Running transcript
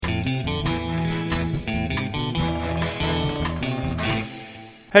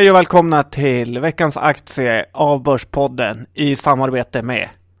Hej och välkomna till veckans aktie av Börspodden i samarbete med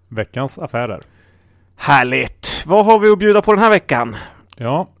Veckans affärer. Härligt! Vad har vi att bjuda på den här veckan?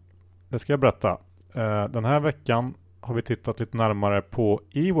 Ja, det ska jag berätta. Den här veckan har vi tittat lite närmare på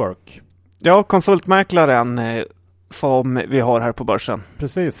eWork. Ja, konsultmäklaren som vi har här på börsen.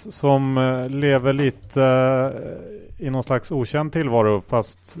 Precis, som lever lite i någon slags okänd tillvaro,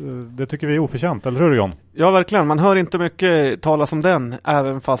 fast det tycker vi är oförtjänt, eller hur John? Ja, verkligen. Man hör inte mycket talas om den,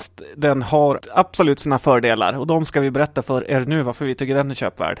 även fast den har absolut sina fördelar. Och de ska vi berätta för er nu, varför vi tycker den är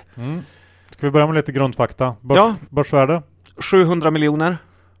köpvärd. Ska vi börja med lite grundfakta? Börsvärde? 700 miljoner.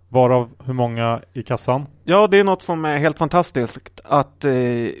 Varav hur många i kassan? Ja, det är något som är helt fantastiskt. Att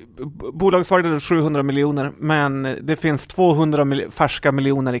bolagsvärdet är 700 miljoner, men det finns 200 färska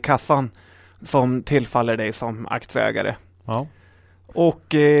miljoner i kassan som tillfaller dig som aktieägare. Ja.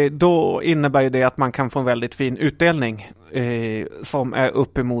 Och då innebär ju det att man kan få en väldigt fin utdelning som är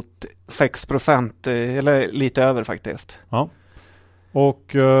uppemot 6%, eller lite över faktiskt. Ja.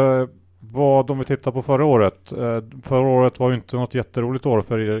 Och vad om vi tittar på förra året? Förra året var ju inte något jätteroligt år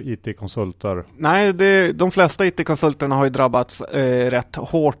för IT-konsulter. Nej, de flesta IT-konsulterna har ju drabbats rätt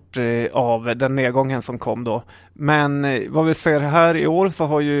hårt av den nedgången som kom då. Men vad vi ser här i år så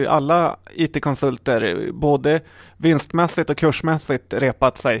har ju alla IT-konsulter både vinstmässigt och kursmässigt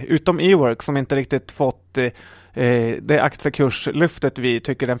repat sig. Utom eWork som inte riktigt fått det aktiekurslyftet vi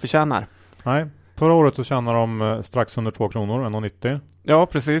tycker den förtjänar. Nej, förra året så tjänar de strax under 2 kronor, 1,90. Ja,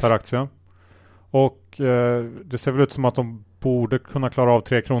 precis. Per aktie. Och det ser väl ut som att de borde kunna klara av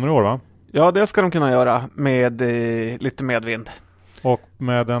 3 kronor i år, va? Ja, det ska de kunna göra med lite medvind. Och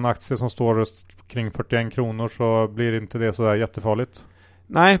med en aktie som står kring 41 kronor så blir inte det så där jättefarligt.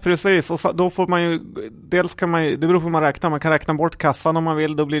 Nej, precis. Och så, då får man ju, dels kan man ju, det beror på hur man räknar. Man kan räkna bort kassan om man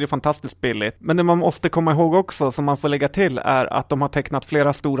vill, då blir det fantastiskt billigt. Men det man måste komma ihåg också, som man får lägga till, är att de har tecknat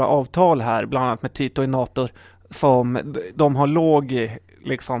flera stora avtal här, bland annat med Tito Inator, som de har låg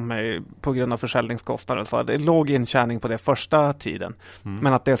liksom på grund av försäljningskostnader, så det är låg intjäning på det första tiden.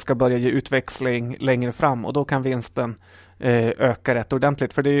 Men att det ska börja ge utväxling längre fram, och då kan vinsten öka rätt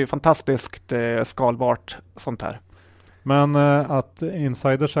ordentligt, för det är ju fantastiskt skalbart sånt här. Men att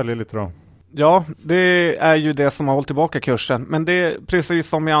insider säljer lite då? Ja, det är ju det som har hållit tillbaka kursen. Men det är precis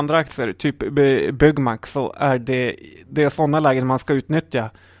som i andra aktier, typ Byggmax, så är det är sådana lägen man ska utnyttja.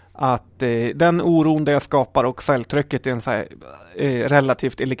 Att den oron det skapar och säljtrycket i en så här,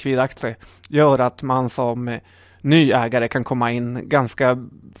 relativt illikvid aktie gör att man som ny ägare kan komma in ganska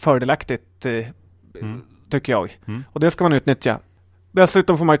fördelaktigt, tycker jag. Och det ska man utnyttja.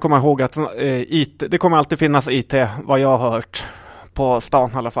 Dessutom får man komma ihåg att det kommer alltid finnas IT, vad jag har hört på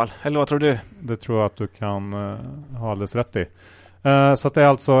stan i alla fall. Eller vad tror du? Det tror jag att du kan ha alldeles rätt i. Så att det är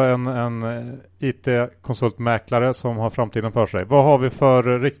alltså en IT-konsultmäklare som har framtiden för sig. Vad har vi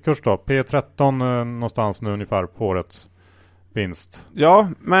för riktkurs då? P13 någonstans nu ungefär på årets vinst. Ja,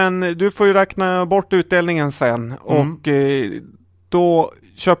 men du får ju räkna bort utdelningen sen. Och då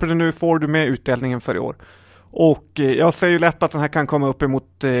köper du nu, får du med utdelningen för i år. Och jag säger ju lätt att den här kan komma upp emot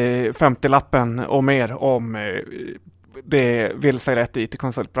 50-lappen och mer om det vill sig rätt i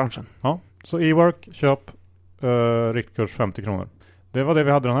konsultbranschen. Ja, så eWork, köp, riktkurs 50 kronor. Det var det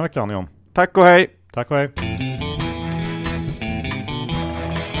vi hade den här veckan, John. Tack och hej! Tack och hej!